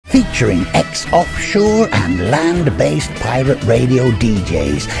featuring ex-offshore and land-based pirate radio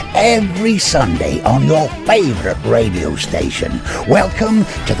DJs every Sunday on your favourite radio station. Welcome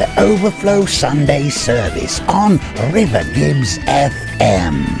to the Overflow Sunday service on River Gibbs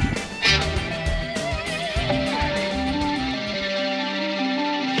FM.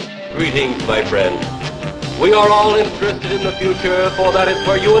 Greetings, my friend. We are all interested in the future, for that is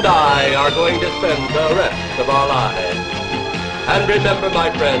where you and I are going to spend the rest of our lives. And remember, my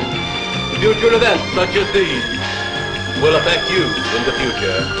friend, future events such as these will affect you in the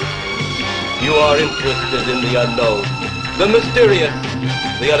future. You are interested in the unknown, the mysterious,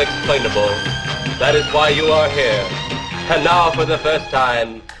 the unexplainable. That is why you are here. And now, for the first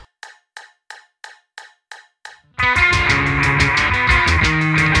time,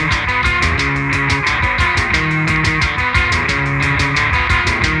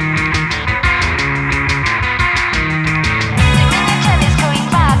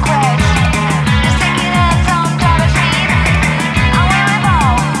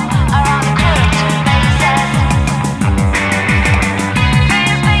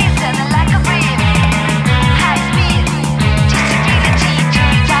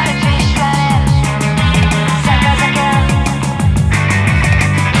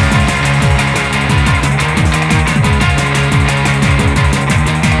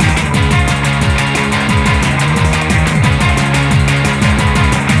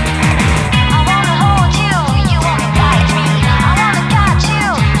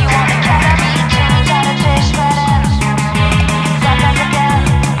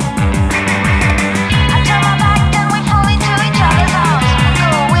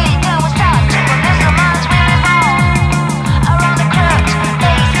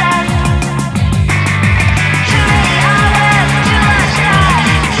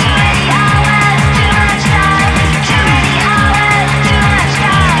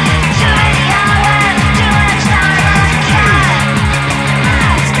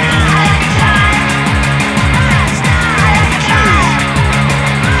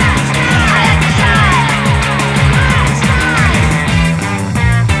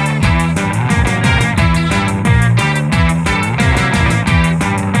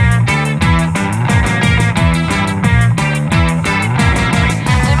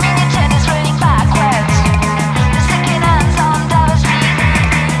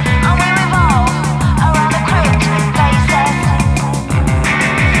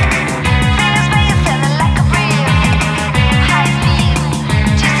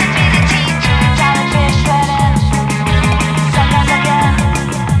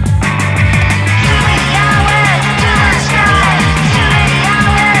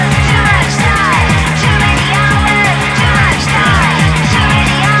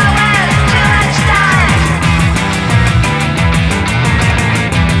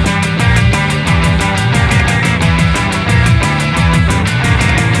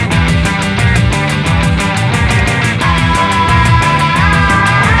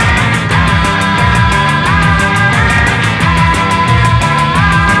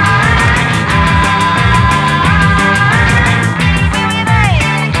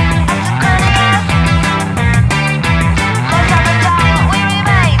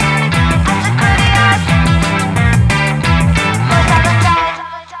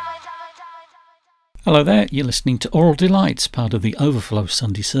 Hello there, you're listening to Aural Delights, part of the Overflow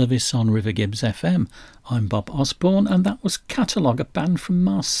Sunday service on River Gibbs FM. I'm Bob Osborne, and that was Catalogue, a band from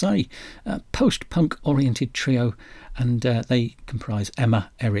Marseille, a post-punk oriented trio, and they comprise Emma,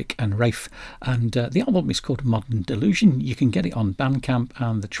 Eric and Rafe, and the album is called Modern Delusion. You can get it on Bandcamp,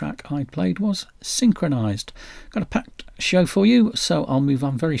 and the track I played was Synchronised. Got a packed show for you, so I'll move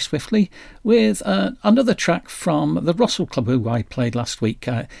on very swiftly with another track from the Russell Club, who I played last week.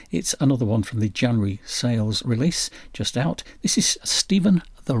 It's another one from the January sales release, just out. This is Stephen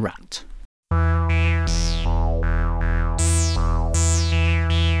the Rat.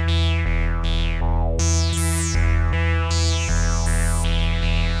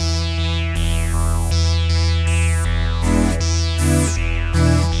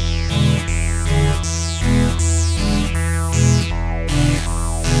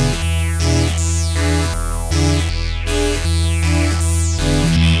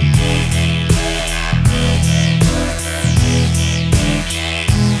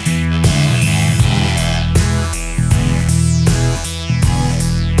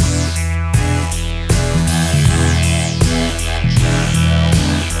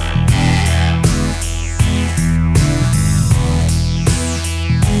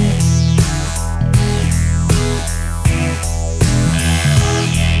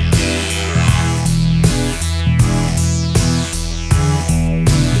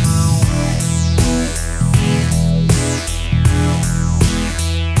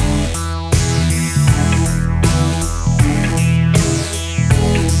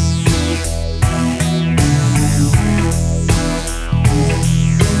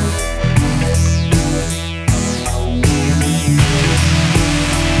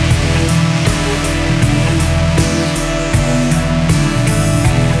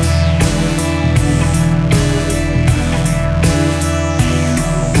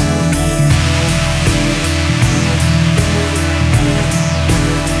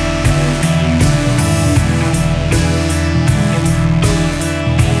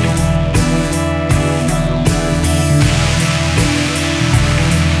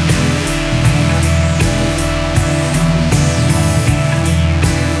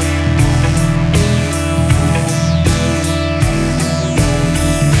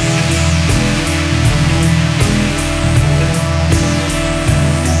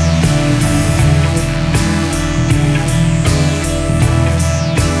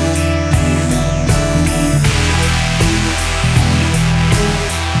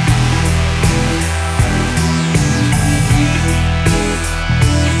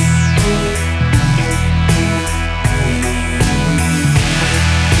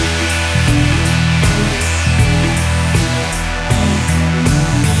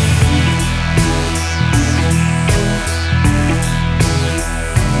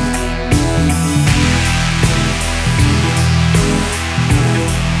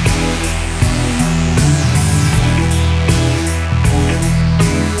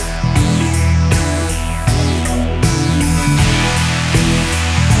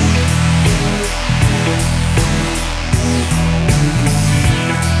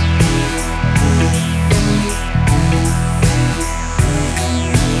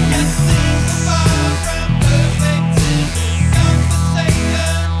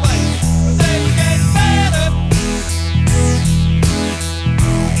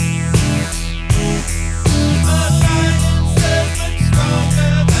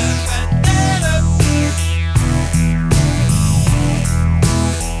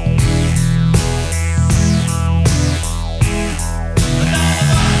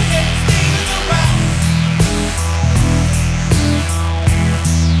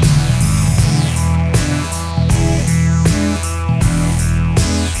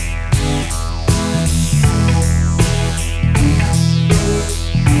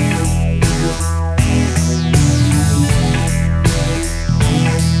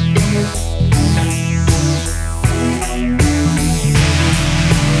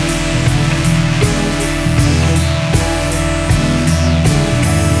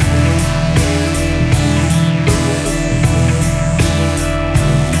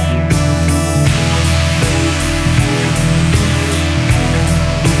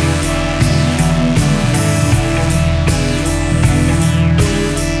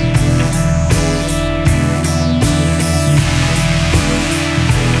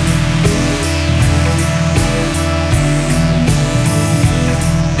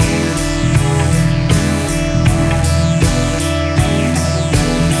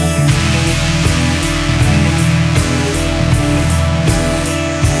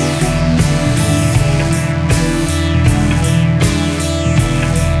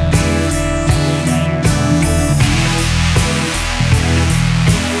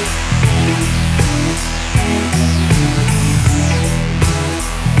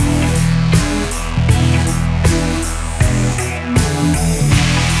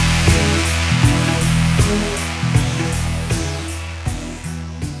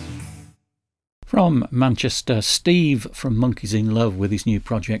 From Manchester, Steve from Monkeys in Love with his new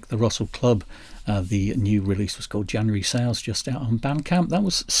project, The Russell Club. The new release was called January Sales, just out on Bandcamp. That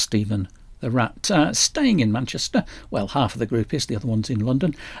was Stephen the Rat. Staying in Manchester, well, half of the group is, the other one's in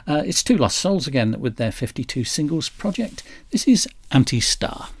London. It's Two Lost Souls again with their 52 singles project. This is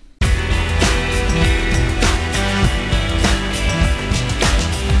Anti-Star.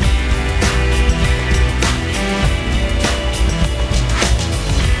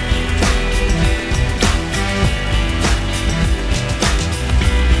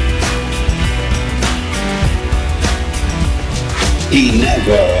 He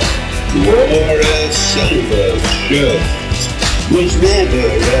never wore a silver shirt, was never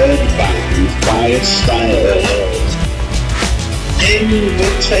advanced by a style.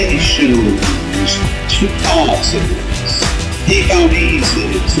 Invitations to parties he found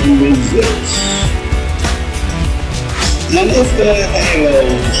easy to resist. And if the halo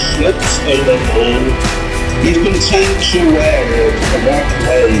slips a little, he's content to wear it the right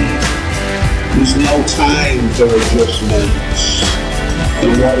way. There's no time for adjustments,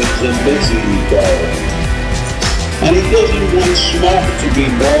 and what is a busy day. And he doesn't want smoke to be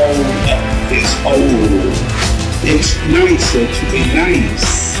blown at his hole. It's nicer to be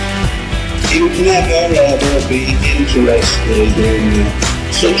nice. He would never ever be interested in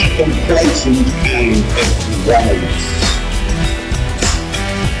such a complacent kind of rice.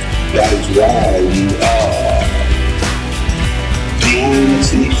 That is why we are the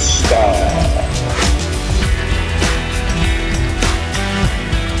anti-star.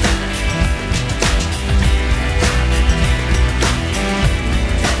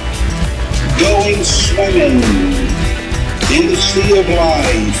 Going swimming in the sea of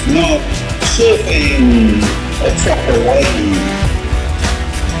life, not surfing atop a wave.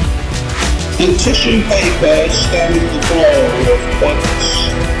 And tissue paper stemming the flow of butts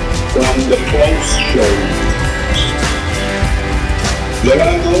from the close shows. There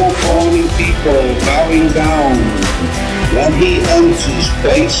are no fawning people bowing down when he enters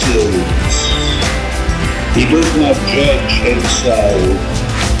places. He does not judge himself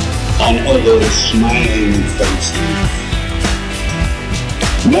on others' smiling faces.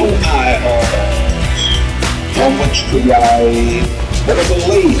 No high horse on which to ride, but a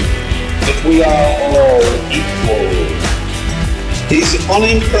belief that we are all equal. He's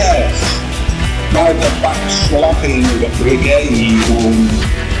unimpressed by the back-slopping brigade and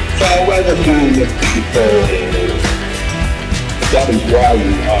fair weather kind of people. That is why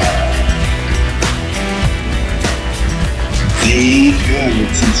we are the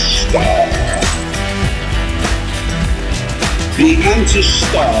anti-star. The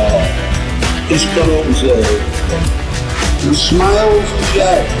anti-star is Caruso, who smiles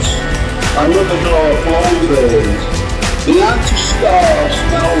yet another door closes. The anti-star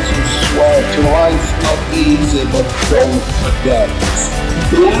smells of sweat, life's not easy but don't forget.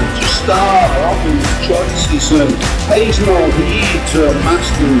 The anti-star offers choices and pays no heed to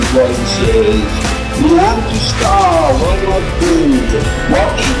master's voices. The anti-star will not do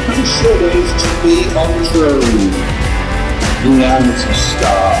what he considers to be untrue. The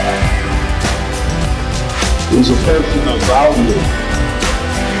anti-star is a person of value.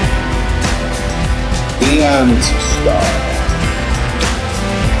 The anti-star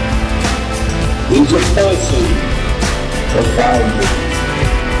is a person of value.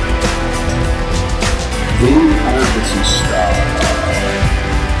 The anti-star.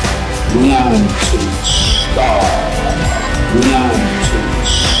 The anti-star. The anti-star. The anti-star.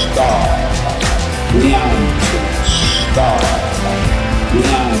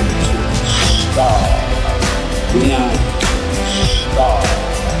 The anti-star. The anti-star.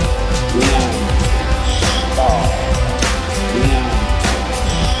 The anti-star. The anti-star.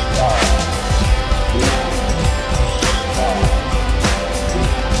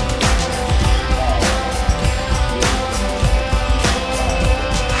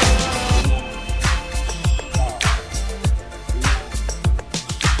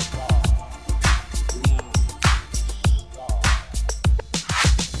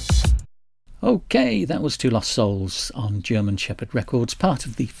 Okay, that was Two Lost Souls on German Shepherd Records, part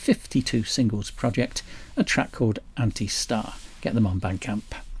of the 52 singles project, a track called Anti-Star. Get them on Bandcamp.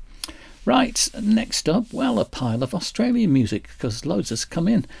 Right, next up, well, a pile of Australian music, because loads has come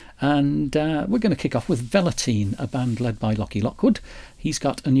in, and we're going to kick off with Vellatine, a band led by Lockie Lockwood. He's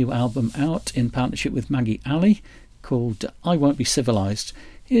got a new album out in partnership with Maggie Alley called I Won't Be Civilised.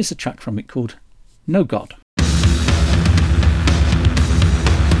 Here's a track from it called No God.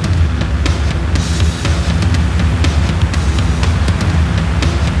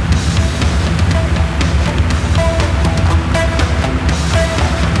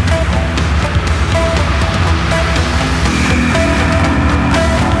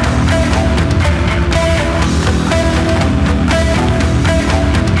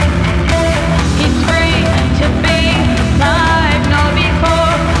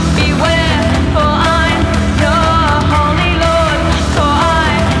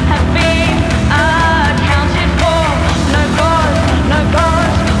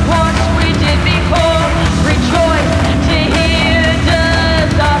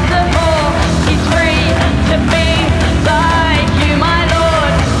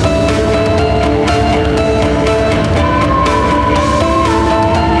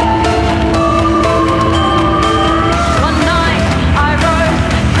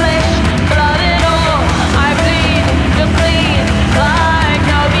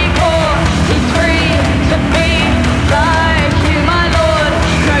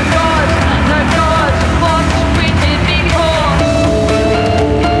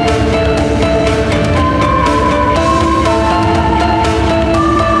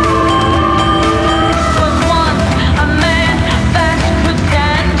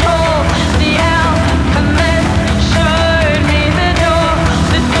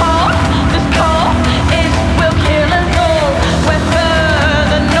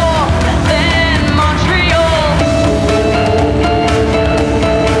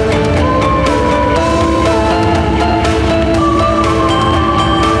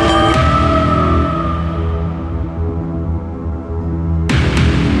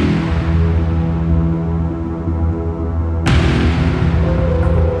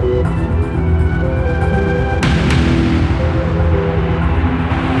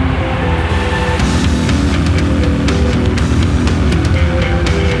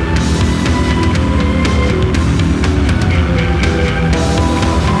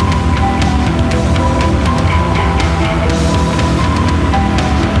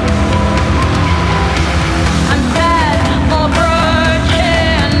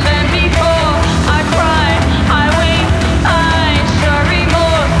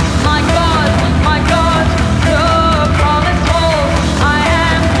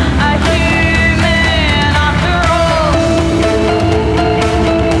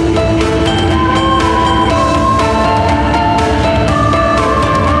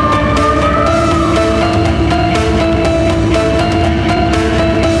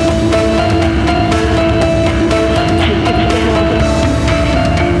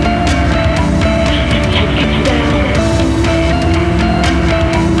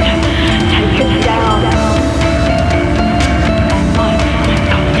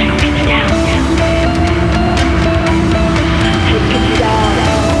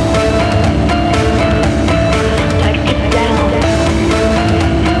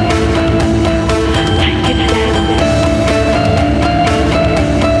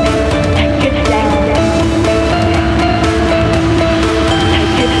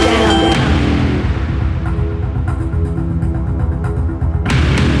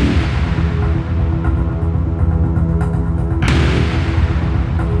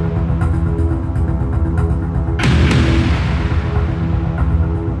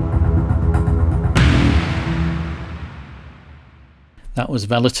 That was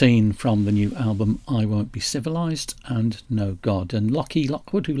Velveteen from the new album I Won't Be Civilised and No God. And Lockie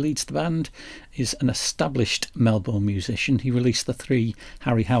Lockwood, who leads the band, is an established Melbourne musician. He released the 3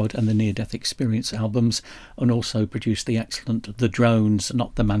 Harry Howard and the Near Death Experience albums and also produced the excellent The Drones,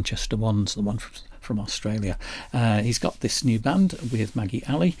 not the Manchester ones, the one from Australia. He's got this new band with Maggie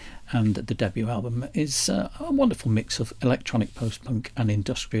Alley, and the debut album is a wonderful mix of electronic post-punk and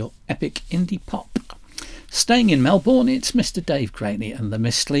industrial epic indie pop. Staying in Melbourne, it's Mr. Dave Graney and the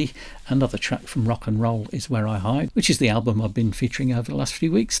Mistly. Another track from Rock and Roll Is Where I Hide, which is the album I've been featuring over the last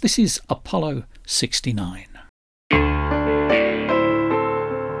few weeks. This is Apollo 69.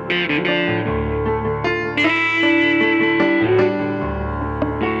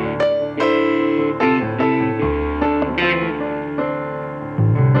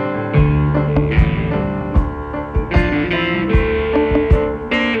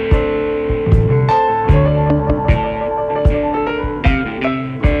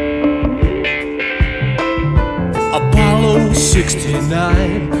 Apollo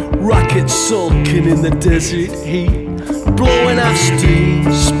 69, rocket sulking in the desert heat, blowing off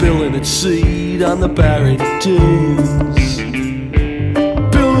steam, spilling its seed on the buried dunes.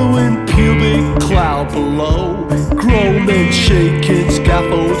 Billowing pubic cloud below, groaning, shaking,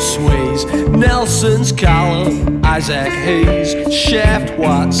 scaffold sways, Nelson's column, Isaac Hayes, Shaft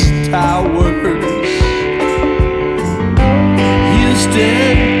Watts Towers.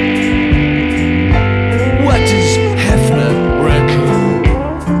 Houston, what does Hefner reckon?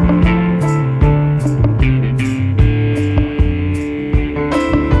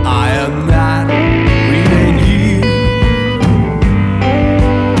 I am not reading you.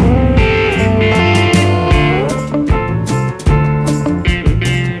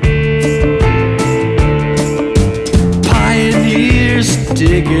 Pioneers,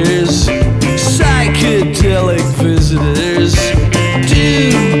 diggers, psychedelic visitors,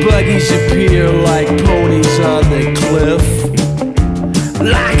 dune buggies appear like ponies on the cliff,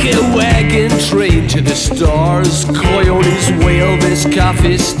 like a wagon train to the stars. Coyotes wail, this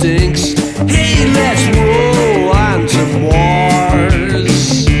coffee stinks. Hey, let's roll on to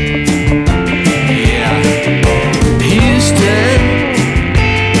Mars. Yeah, Houston.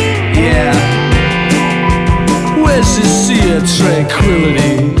 Yeah, where's the sea of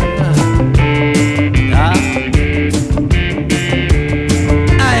tranquility?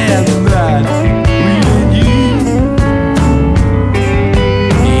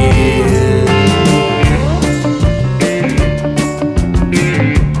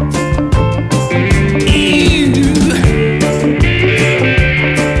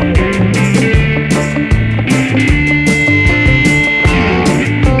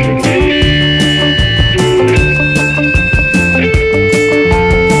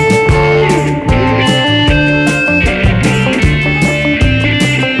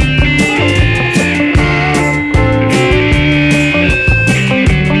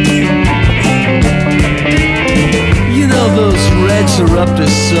 Are up to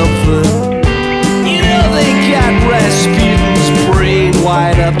something. You know they got Rasputin's brain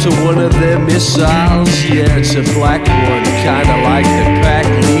wired up to one of their missiles. Yeah, it's a black one, kinda like the pack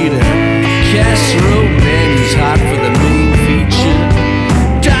leader. Castro, man, he's hot for the main feature,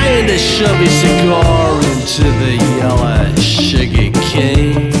 dying to shove his cigar into the yellow sugar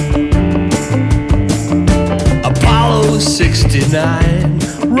cane. Apollo 69,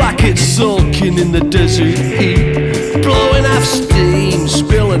 rocket sulking in the desert heat, blowing off steam,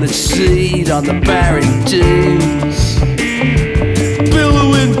 spilling its seed on the barren dunes.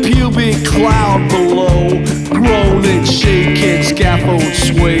 Billowing pubic cloud below, groaning, shaking, scaffold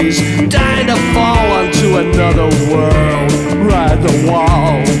sways, dying to fall onto another world, ride the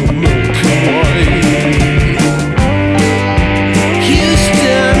wild Milky Way.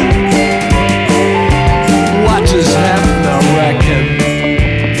 Houston, what does Hefner reckon?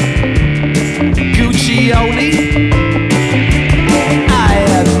 Guccione?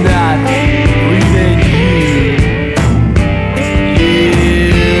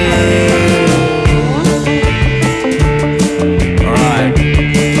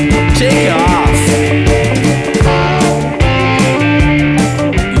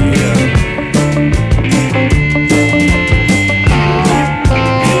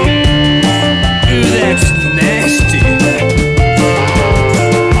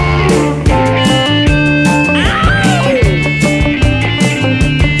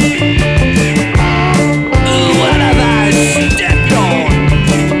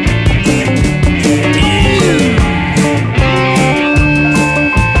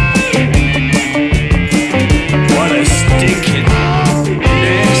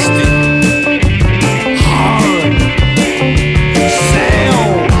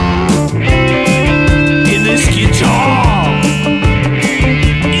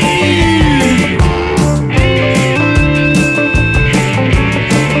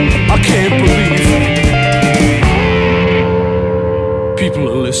 people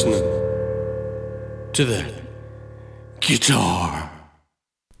are listening to that guitar.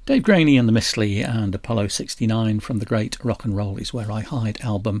 Dave Graney and the Mistley and Apollo 69 from the great Rock and Roll Is Where I Hide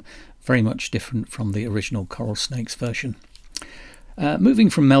album, very much different from the original Coral Snakes version. Moving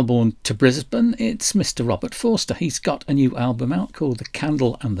from Melbourne to Brisbane, it's Mr. Robert Forster. He's got a new album out called The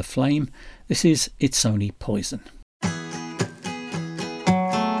Candle and the Flame. This is It's Only Poison.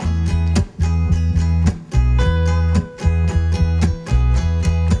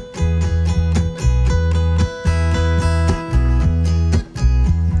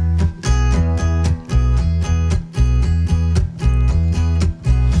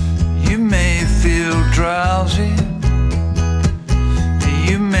 Drowsy,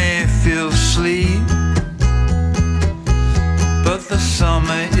 you may feel sleep, but the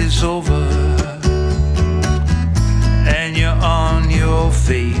summer is over and you're on your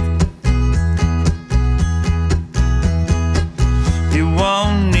feet. You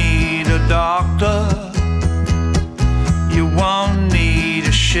won't need a doctor, you won't need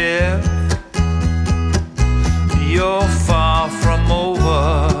a chef, you're far from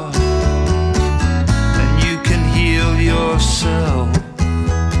over, yourself.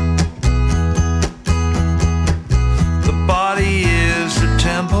 The body is a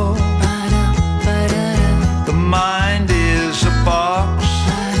temple, the mind is a box,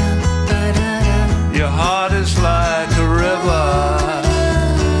 your heart is like a river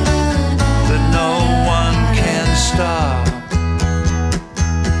that no one can stop.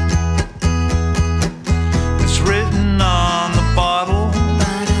 It's written on the bottle,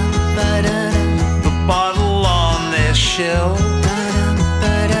 shell.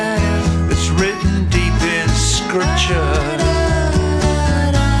 It's written deep in scripture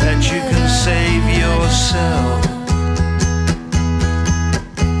that you can save yourself.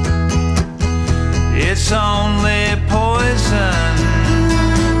 It's only poison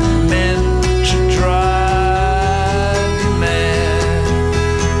meant to drive you mad.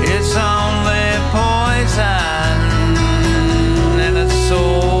 It's only poison and it's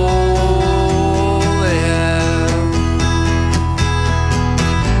all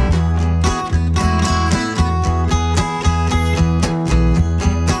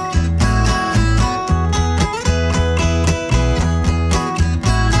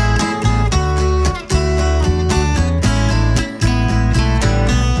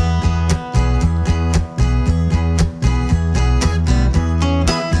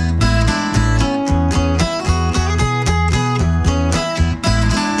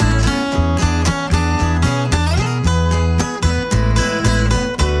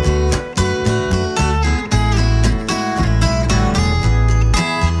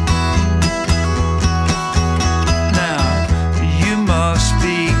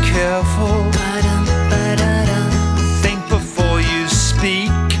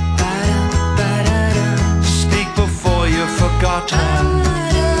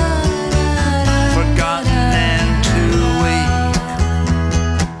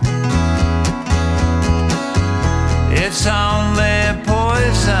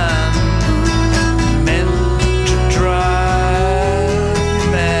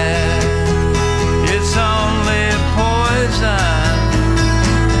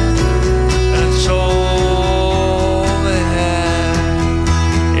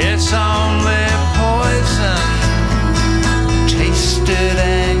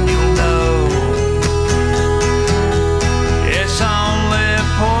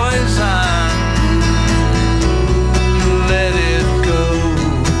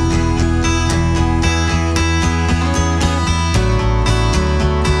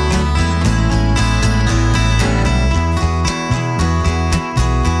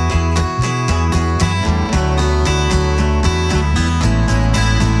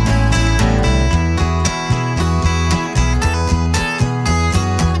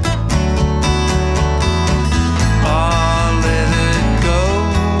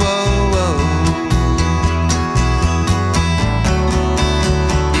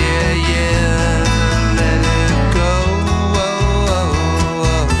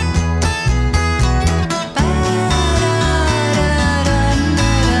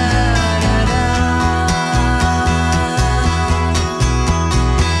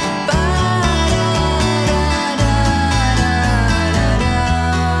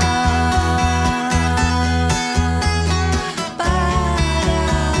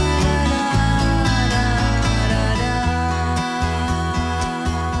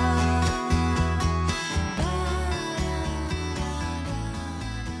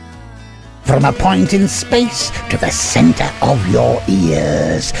From a point in space to the centre of your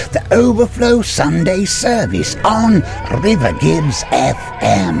ears, the Overflow Sunday service on River Gibbs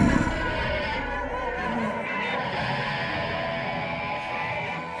FM.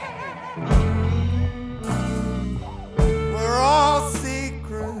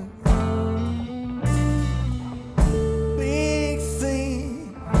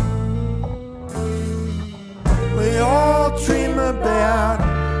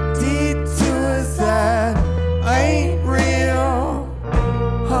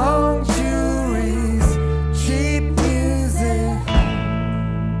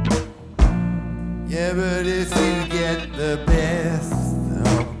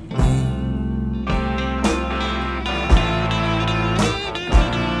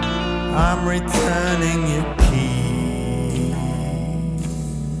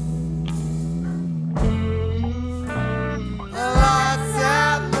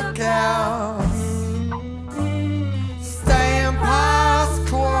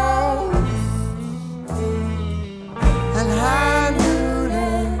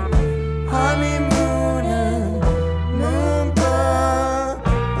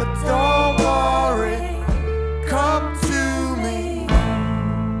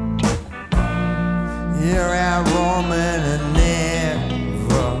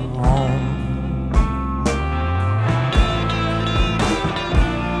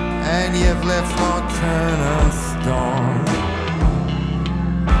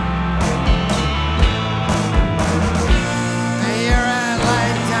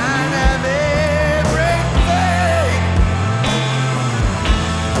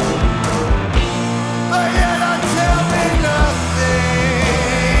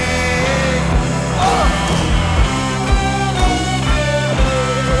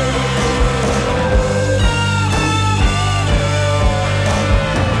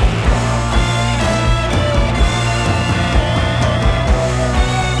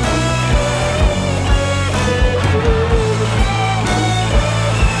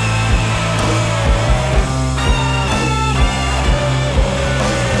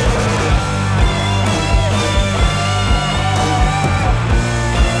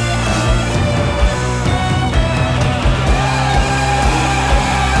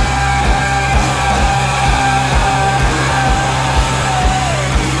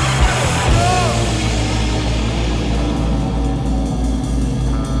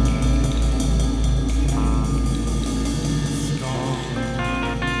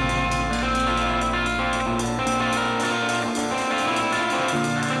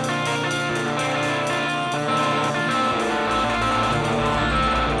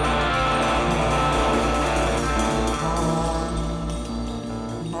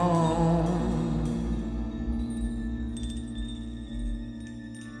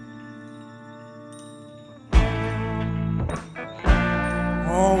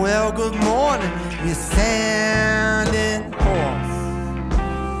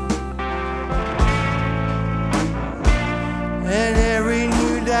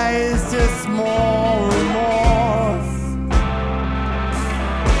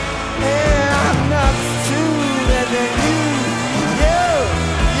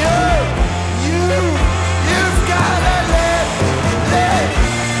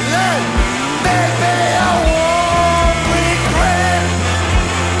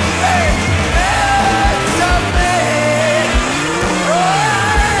 So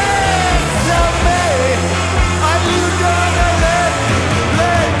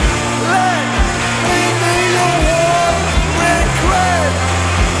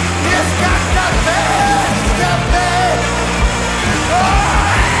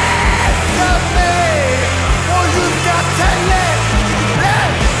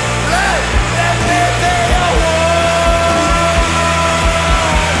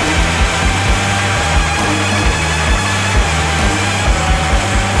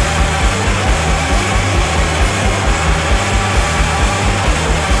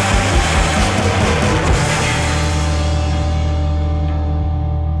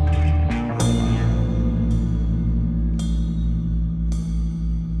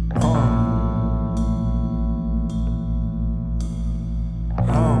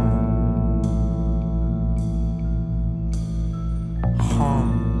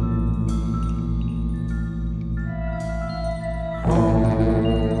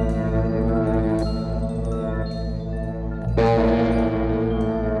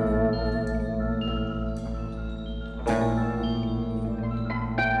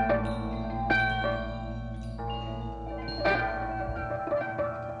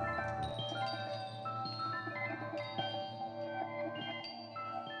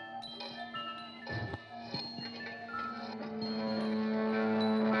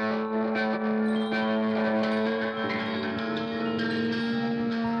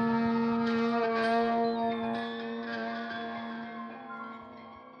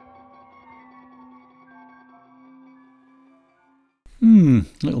A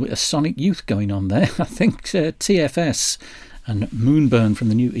little bit of Sonic Youth going on there. I think TFS and Moonburn from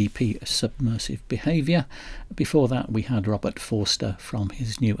the new EP Submersive Behaviour. Before that we had Robert Forster from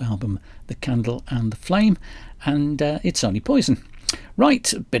his new album The Candle and the Flame, and It's Only Poison.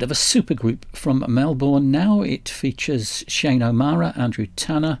 Right, a bit of a supergroup from Melbourne now. It features Shane O'Mara, Andrew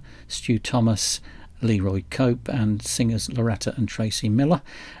Tanner, Stu Thomas, Leroy Cope and singers Loretta and Tracy Miller.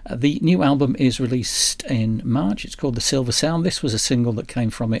 The new album is released in March. It's called The Silver Sound. This was a single that came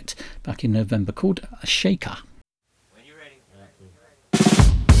from it back in November called A Shaker.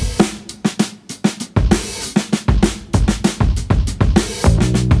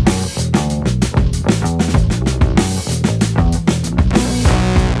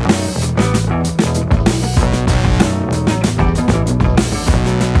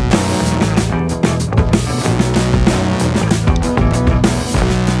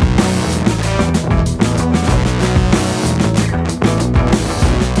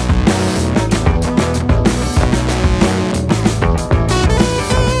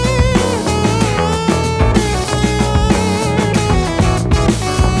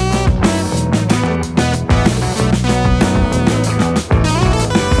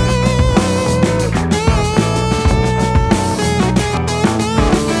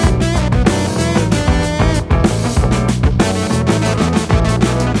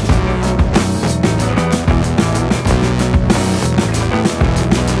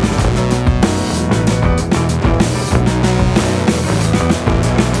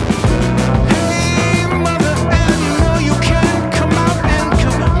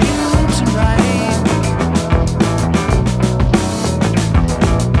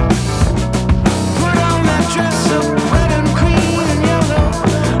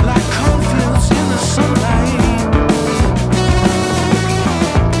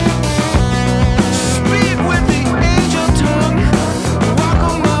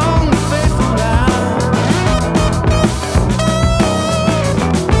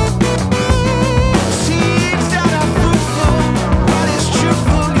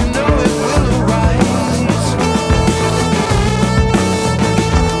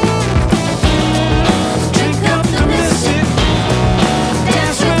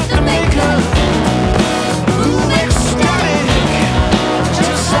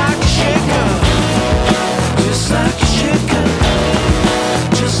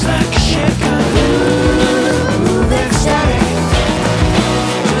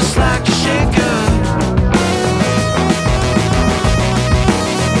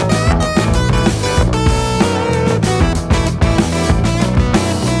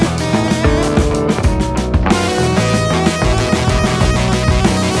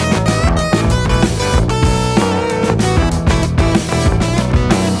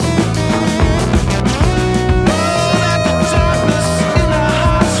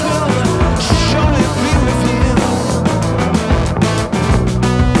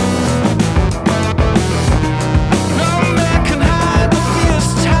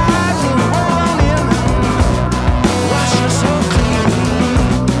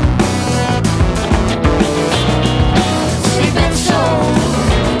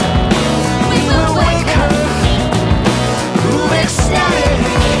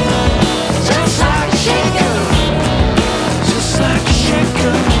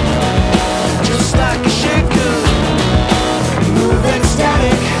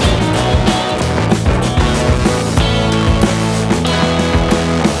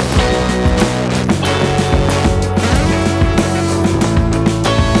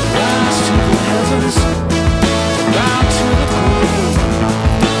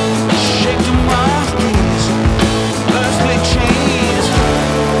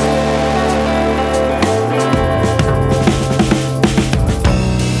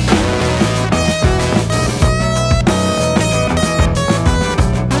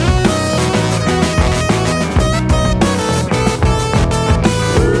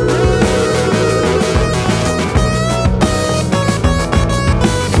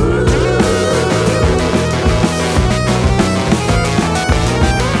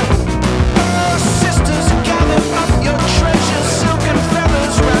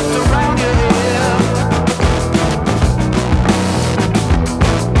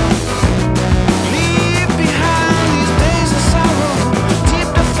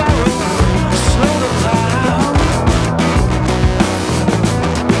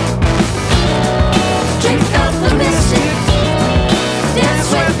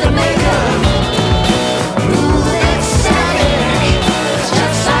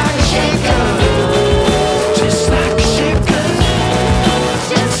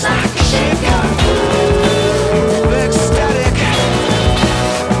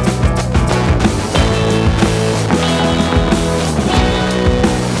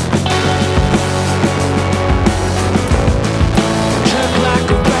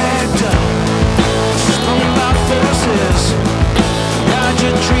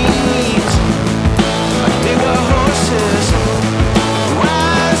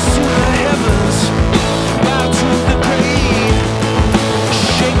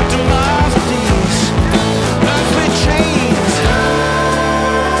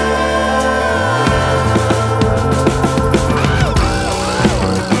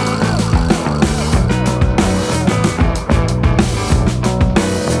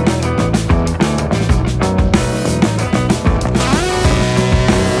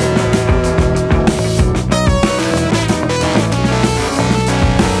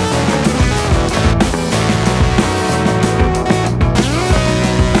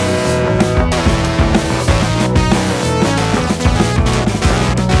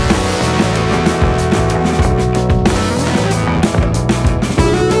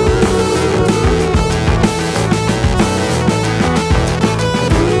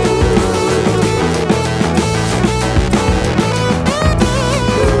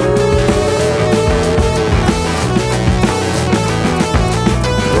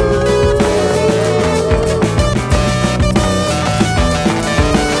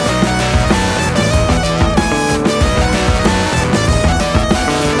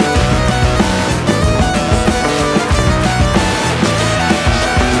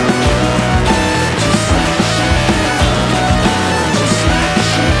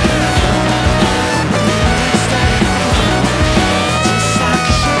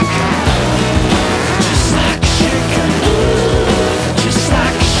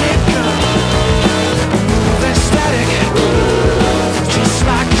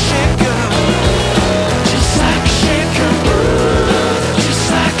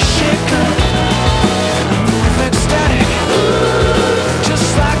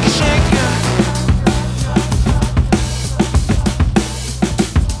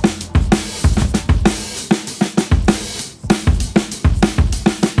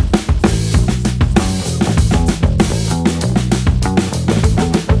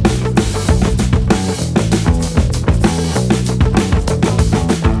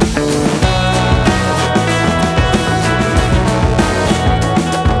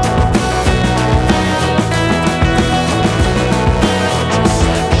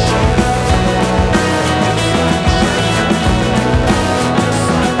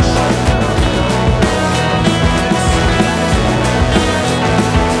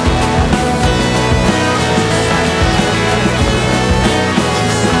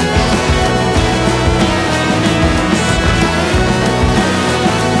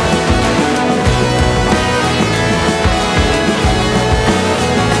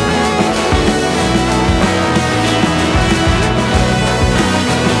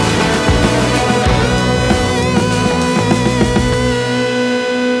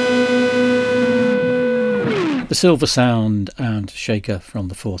 Silver Sound and Shaker from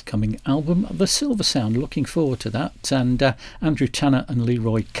the forthcoming album The Silver Sound. Looking forward to that. And Andrew Tanner and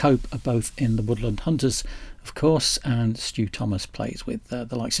Leroy Cope are both in the Woodland Hunters, of course, and Stu Thomas plays with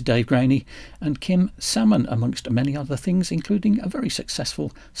the likes of Dave Graney and Kim Salmon, amongst many other things, including a very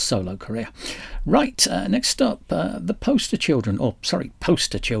successful solo career. Right, next up, the Poster Children,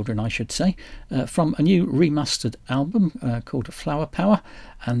 I should say, from a new remastered album called Flower Power,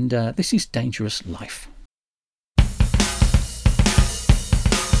 and this is Dangerous Life.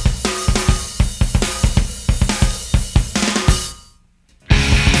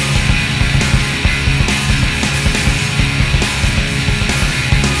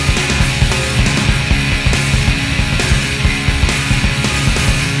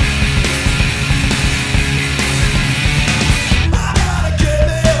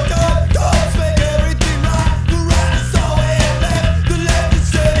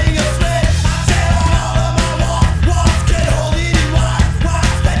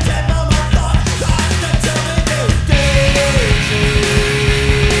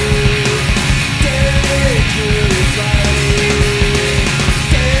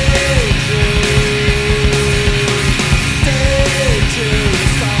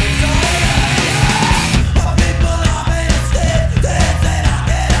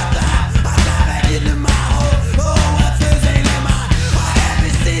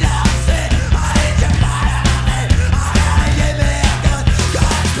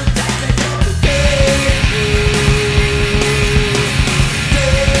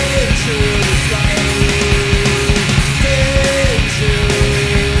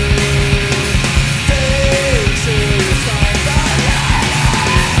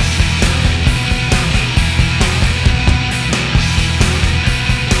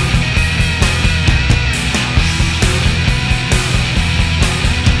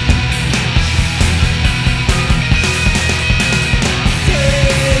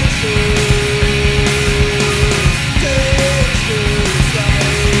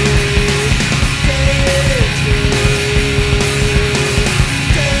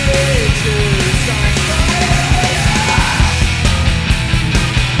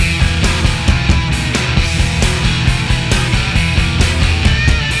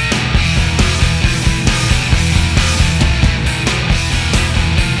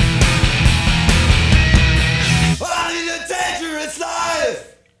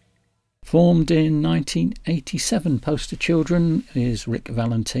 Formed in 1987, Poster Children is Rick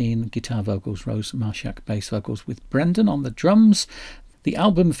Valentine, guitar vocals, Rose Marshak, bass vocals, with Brendan on the drums. The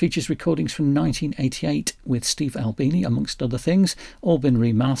album features recordings from 1988 with Steve Albini, amongst other things, all been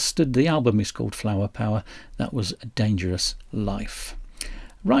remastered. The album is called Flower Power. That was A Dangerous Life.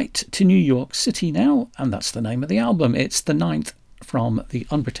 Right, to New York City now, and that's the name of the album. It's the 9th from the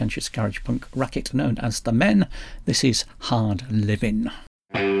unpretentious garage punk racket known as The Men. This is Hard Livin'.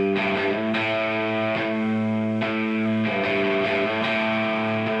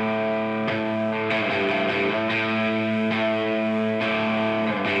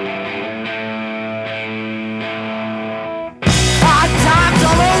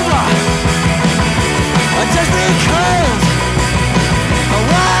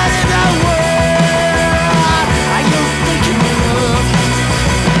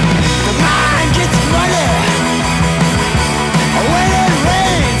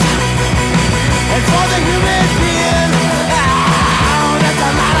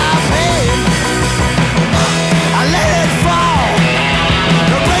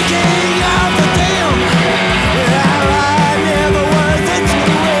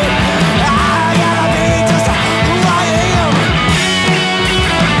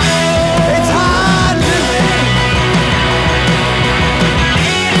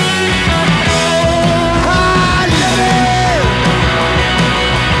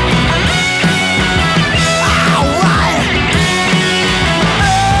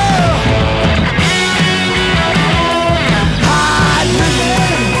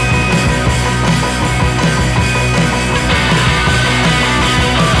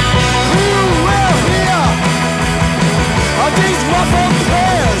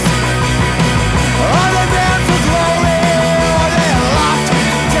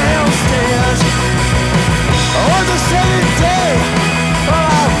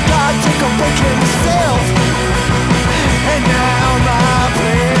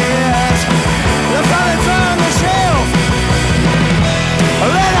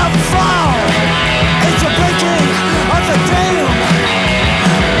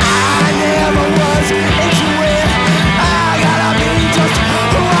 I never was into it. I gotta be just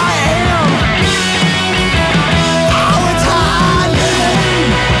who I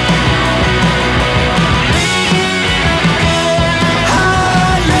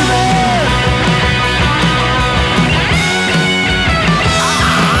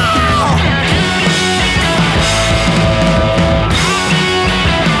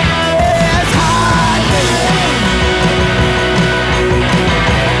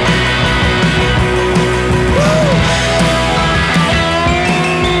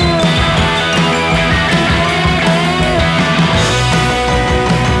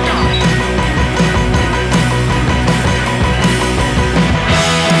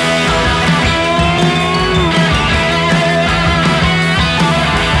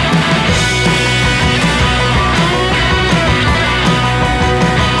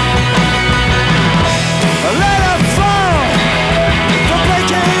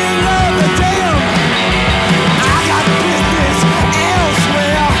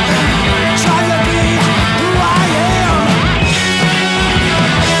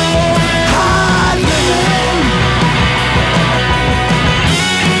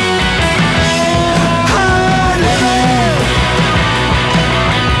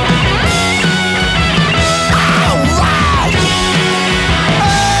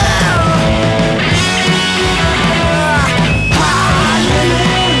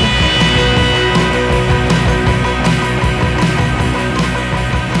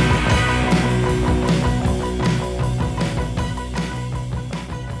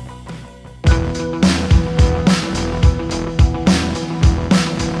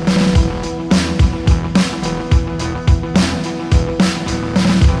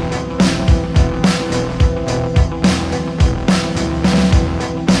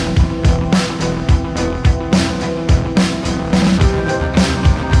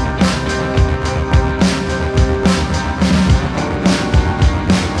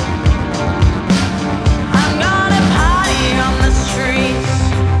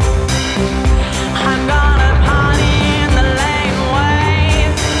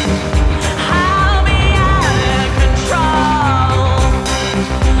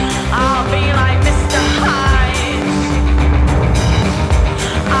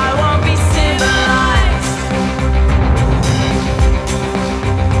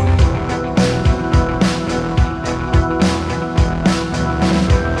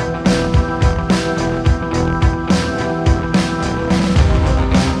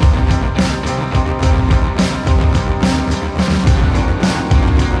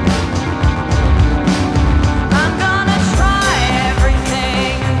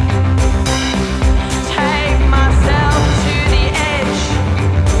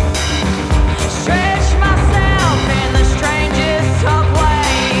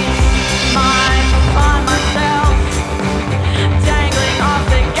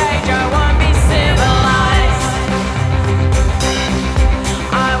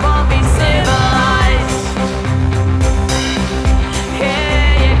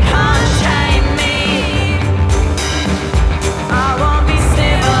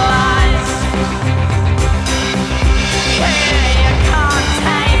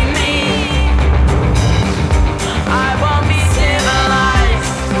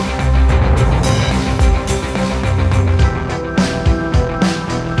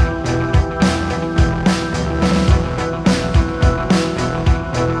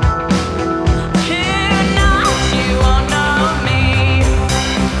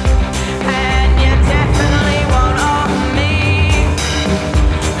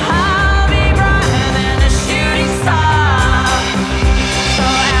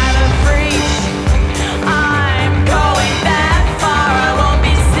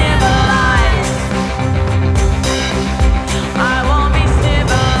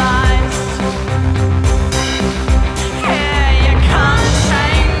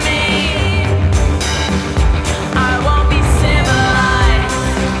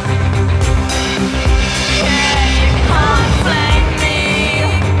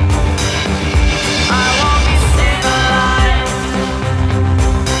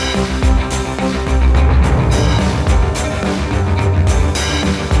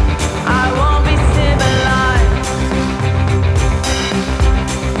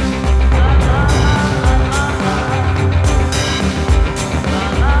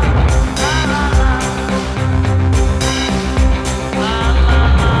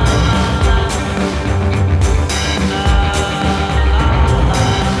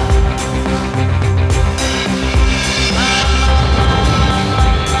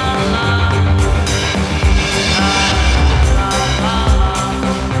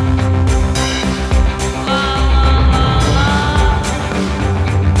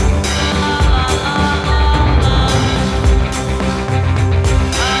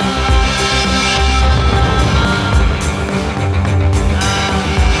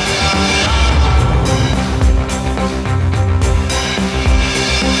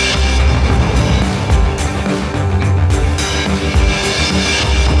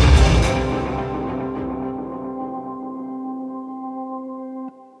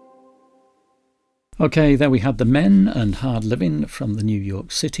Okay, there we had The Men and Hard Living from the New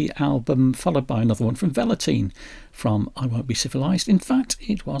York City album, followed by another one from Velveteen from I Won't Be Civilized. In fact,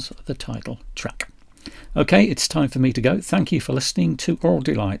 it was the title track. Okay, it's time for me to go. Thank you for listening to Oral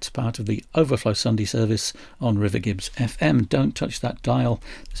Delights, part of the Overflow Sunday service on River Gibbs FM. Don't touch that dial,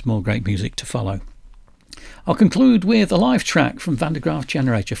 there's more great music to follow. I'll conclude with a live track from Van der Graaf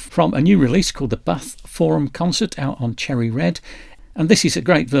Generator from a new release called the Bath Forum Concert out on Cherry Red. And this is a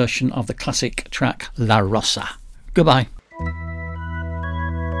great version of the classic track La Rosa. Goodbye.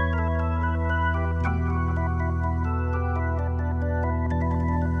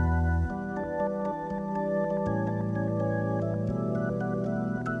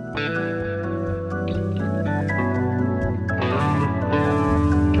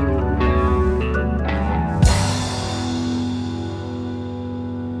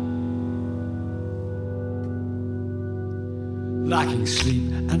 Lacking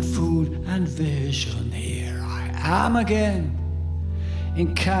sleep and food and vision, here I am again,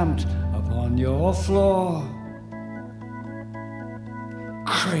 encamped upon your floor,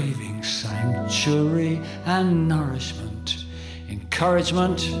 craving sanctuary and nourishment,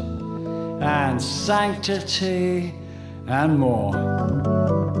 encouragement and sanctity and more.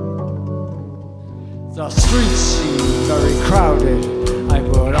 The streets seem very crowded. I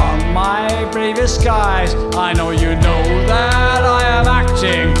put on my bravest guise. I know you know that I am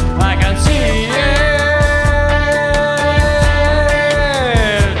acting. I can see it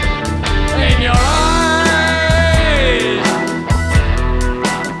in your eyes.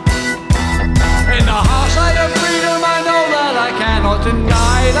 In the harsh light of freedom, I know that I cannot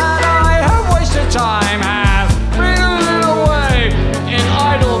deny that I have wasted time, have frizzled away in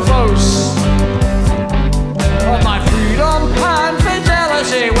idle boasts of my freedom and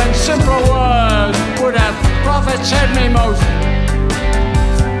fidelity, when simple words would have profited me most.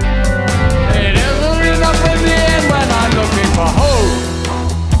 It isn't enough in the end when I'm looking for hope.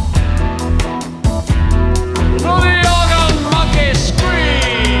 So the organ monkey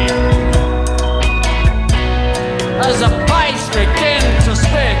scream as the pipes begin to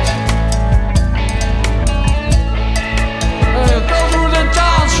spit. Go through the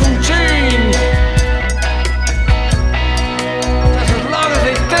dance routine.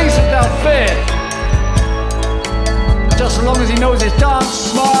 Things that they'll fit, just as long as he knows his dance,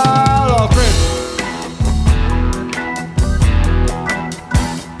 smile or grit.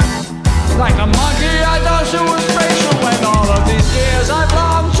 Like a monkey, I dance to a spatial when all of these years I've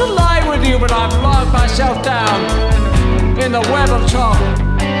longed to lie with you, but I've locked myself down in the web of talk.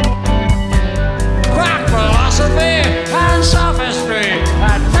 Crack philosophy and sophistry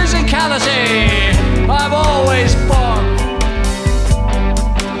and physicality I've always fought.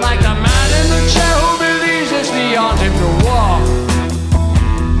 Like the man in the chair who believes it's beyond him to walk.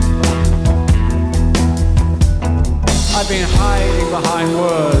 I've been hiding behind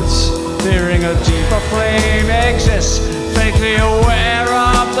words, fearing a deeper flame exists, vaguely aware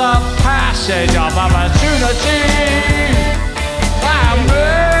of the passage of opportunity. I'm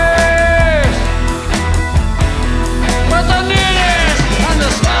missed with the nearness and the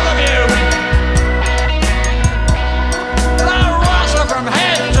smell of you. From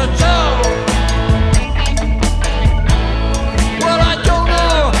head to toe. Well, I don't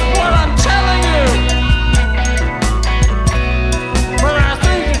know what I'm telling you, but I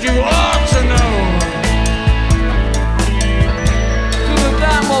think that you ought to know. Till the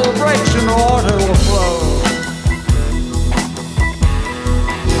dam will break and the water will flow.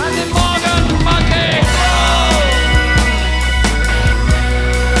 And the Morgan monkey grows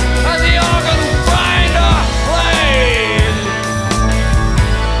as the organ grinder plays.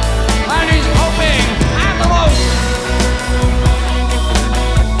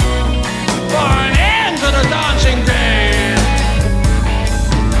 Dancing days.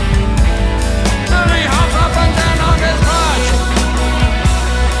 Then he hops up and down on his perch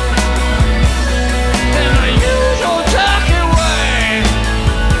in the usual turkey way.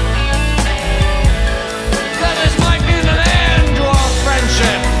 That this might be the end to our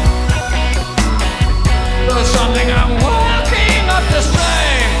friendship. There's something I'm working up to say.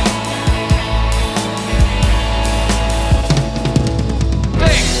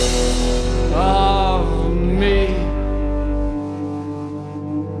 Think of me.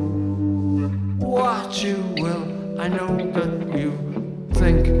 What you will, I know that you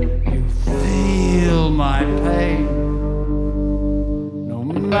think you feel my pain. No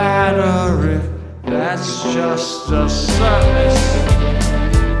matter if that's just the surface.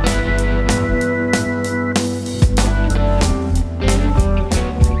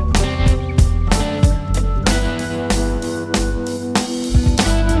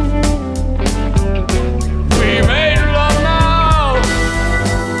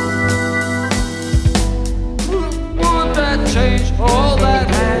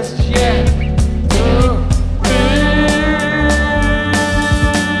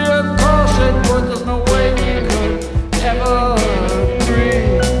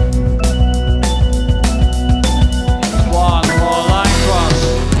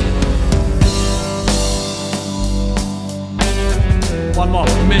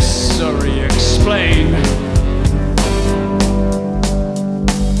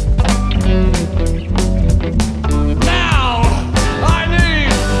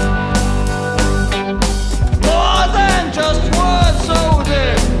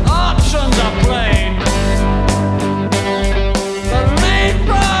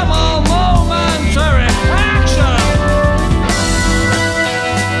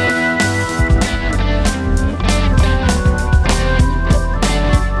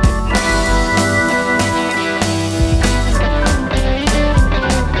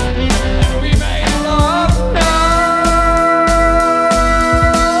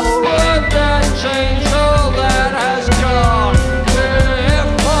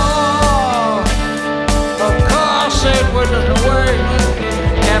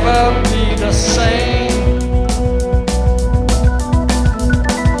 up.